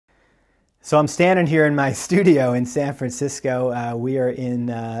So I'm standing here in my studio in San Francisco. We are in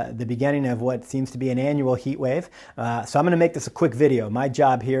the beginning of what seems to be an annual heat wave. So I'm going to make this a quick video. My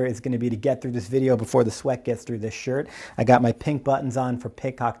job here is going to be to get through this video before the sweat gets through this shirt. I got my pink buttons on for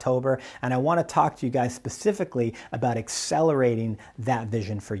Pink October, and I want to talk to you guys specifically about accelerating that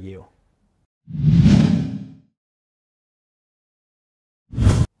vision for you.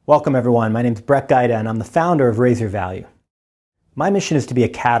 Welcome everyone. My name is Gajda, and I'm the founder of Raise Your Value. My mission is to be a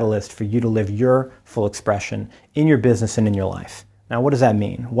catalyst for you to live your full expression in your business and in your life. Now, what does that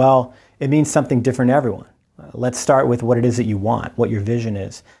mean? Well, it means something different to everyone. Let's start with what it is that you want, what your vision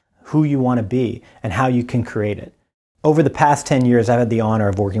is, who you want to be, and how you can create it. Over the past 10 years, I've had the honor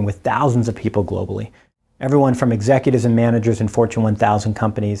of working with thousands of people globally. Everyone from executives and managers in Fortune 1000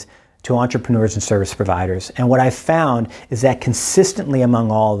 companies to entrepreneurs and service providers. And what I've found is that consistently among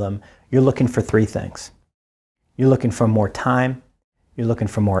all of them, you're looking for three things. You're looking for more time, you're looking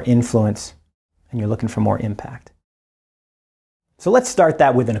for more influence, and you're looking for more impact. So let's start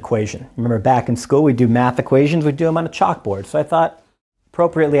that with an equation. Remember back in school, we do math equations, we do them on a chalkboard. So I thought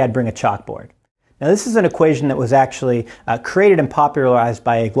appropriately I'd bring a chalkboard. Now this is an equation that was actually created and popularized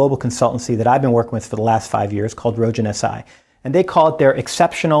by a global consultancy that I've been working with for the last 5 years called Rogen SI. And they call it their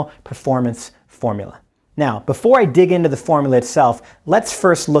exceptional performance formula. Now, before I dig into the formula itself, let's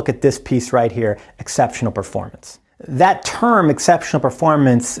first look at this piece right here, exceptional performance. That term, exceptional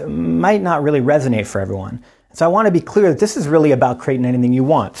performance, might not really resonate for everyone. So I want to be clear that this is really about creating anything you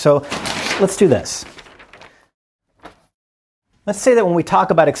want. So let's do this. Let's say that when we talk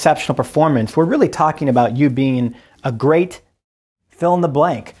about exceptional performance, we're really talking about you being a great fill in the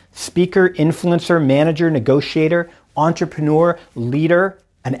blank, speaker, influencer, manager, negotiator, entrepreneur, leader,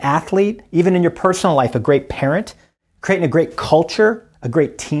 an athlete, even in your personal life, a great parent, creating a great culture, a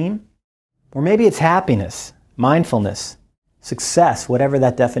great team. Or maybe it's happiness, mindfulness, success, whatever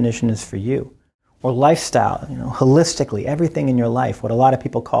that definition is for you. Or lifestyle, holistically, everything in your life, what a lot of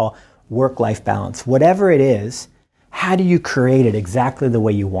people call work-life balance. Whatever it is, how do you create it exactly the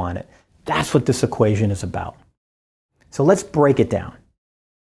way you want it? That's what this equation is about. So let's break it down.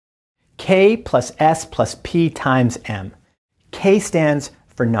 K plus S plus P times M. K stands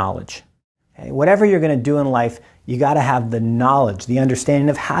for knowledge. Okay? Whatever you're going to do in life, you got to have the knowledge, the understanding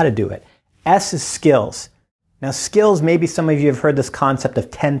of how to do it. S is skills. Now skills, maybe some of you have heard this concept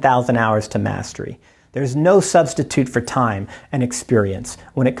of 10,000 hours to mastery. There's no substitute for time and experience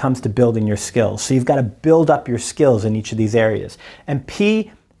when it comes to building your skills. So you've got to build up your skills in each of these areas. And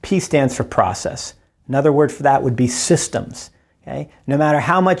P stands for process. Another word for that would be systems. Okay? No matter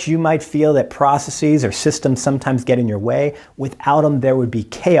how much you might feel that processes or systems sometimes get in your way, without them there would be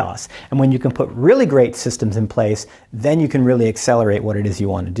chaos. And when you can put really great systems in place, then you can really accelerate what it is you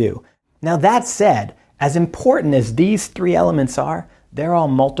want to do. Now that said, as important as these three elements are, they're all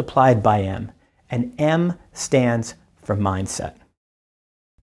multiplied by M. And M stands for mindset.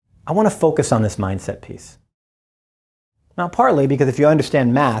 I want to focus on this mindset piece. Now partly because if you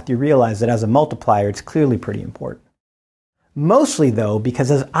understand math, you realize that as a multiplier, it's clearly pretty important. Mostly though,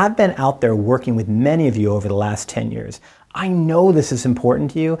 because as I've been out there working with many of you over the last 10 years, I know this is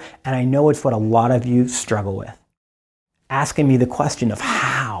important to you, and I know it's what a lot of you struggle with. Asking me the question of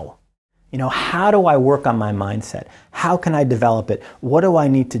how. How do I work on my mindset? How can I develop it? What do I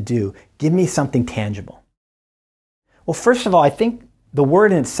need to do? Give me something tangible. Well, first of all, I think the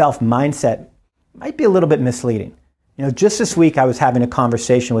word in itself, mindset, might be a little bit misleading. Just this week I was having a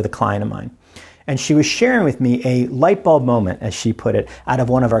conversation with a client of mine. And she was sharing with me a light bulb moment, as she put it, out of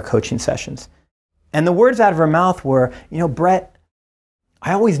one of our coaching sessions. And the words out of her mouth were, Brett,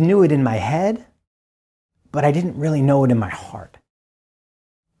 I always knew it in my head, but I didn't really know it in my heart.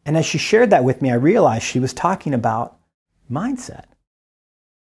 And as she shared that with me, I realized she was talking about mindset.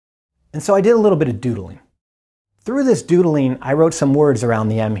 And so I did a little bit of doodling. Through this doodling, I wrote some words around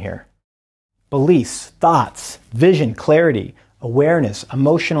the M here. Beliefs, thoughts, vision, clarity, awareness,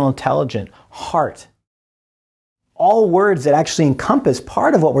 emotional intelligence, heart. All words that actually encompass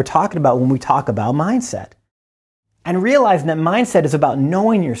part of what we're talking about when we talk about mindset. And realizing that mindset is about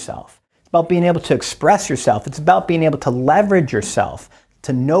knowing yourself. It's about being able to express yourself. It's about being able to leverage yourself,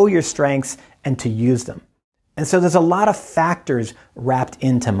 to know your strengths and to use them. And so there's a lot of factors wrapped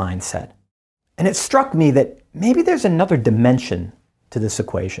into mindset. And it struck me that maybe there's another dimension to this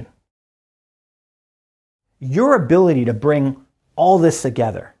equation. Your ability to bring all this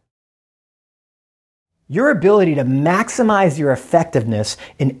together. Your ability to maximize your effectiveness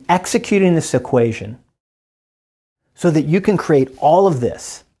in executing this equation so that you can create all of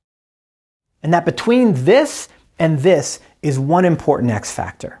this. And that between this and this is one important X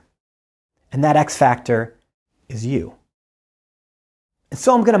factor. And that X factor is you. And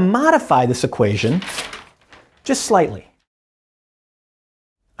so I'm going to modify this equation just slightly.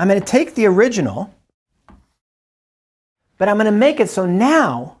 I'm going to take the original, but I'm going to make it so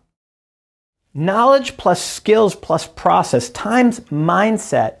now knowledge plus skills plus process times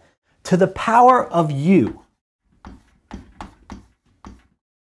mindset to the power of you,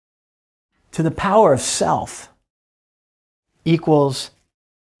 to the power of self, equals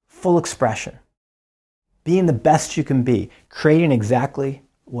full expression. Being the best you can be, creating exactly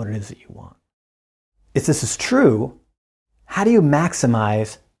what it is that you want. If this is true, how do you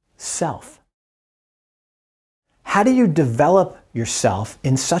maximize self? How do you develop yourself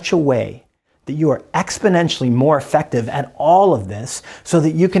in such a way that you are exponentially more effective at all of this so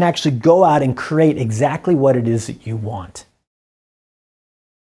that you can actually go out and create exactly what it is that you want?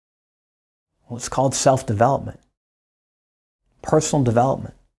 Well, it's called self-development, personal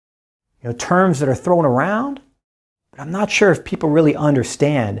development. Terms that are thrown around, but I'm not sure if people really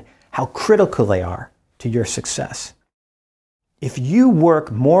understand how critical they are to your success. If you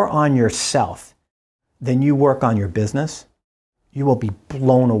work more on yourself than you work on your business, you will be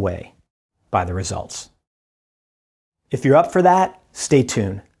blown away by the results. If you're up for that, stay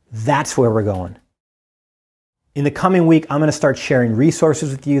tuned. That's where we're going. In the coming week, I'm going to start sharing resources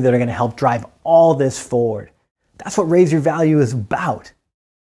with you that are going to help drive all this forward. That's what Raise Your Value is about.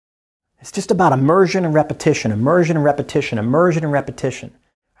 It's just about immersion and repetition, immersion and repetition, immersion and repetition,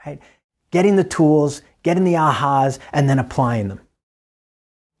 right? Getting the tools, getting the ahas, and then applying them.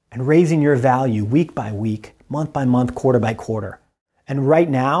 And raising your value week by week, month by month, quarter by quarter. And right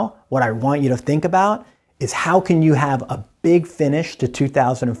now, what I want you to think about is how can you have a big finish to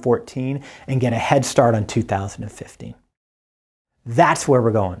 2014 and get a head start on 2015. That's where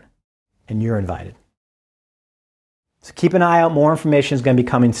we're going, and you're invited. So keep an eye out. More information is going to be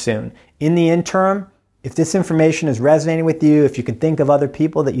coming soon. In the interim, if this information is resonating with you, if you can think of other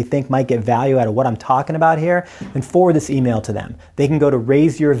people that you think might get value out of what I'm talking about here, then forward this email to them. They can go to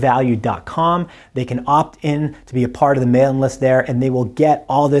raiseyourvalue.com. They can opt in to be a part of the mailing list there, and they will get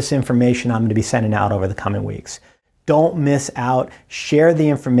all this information I'm going to be sending out over the coming weeks. Don't miss out. Share the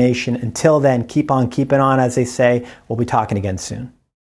information. Until then, keep on keeping on, as they say. We'll be talking again soon.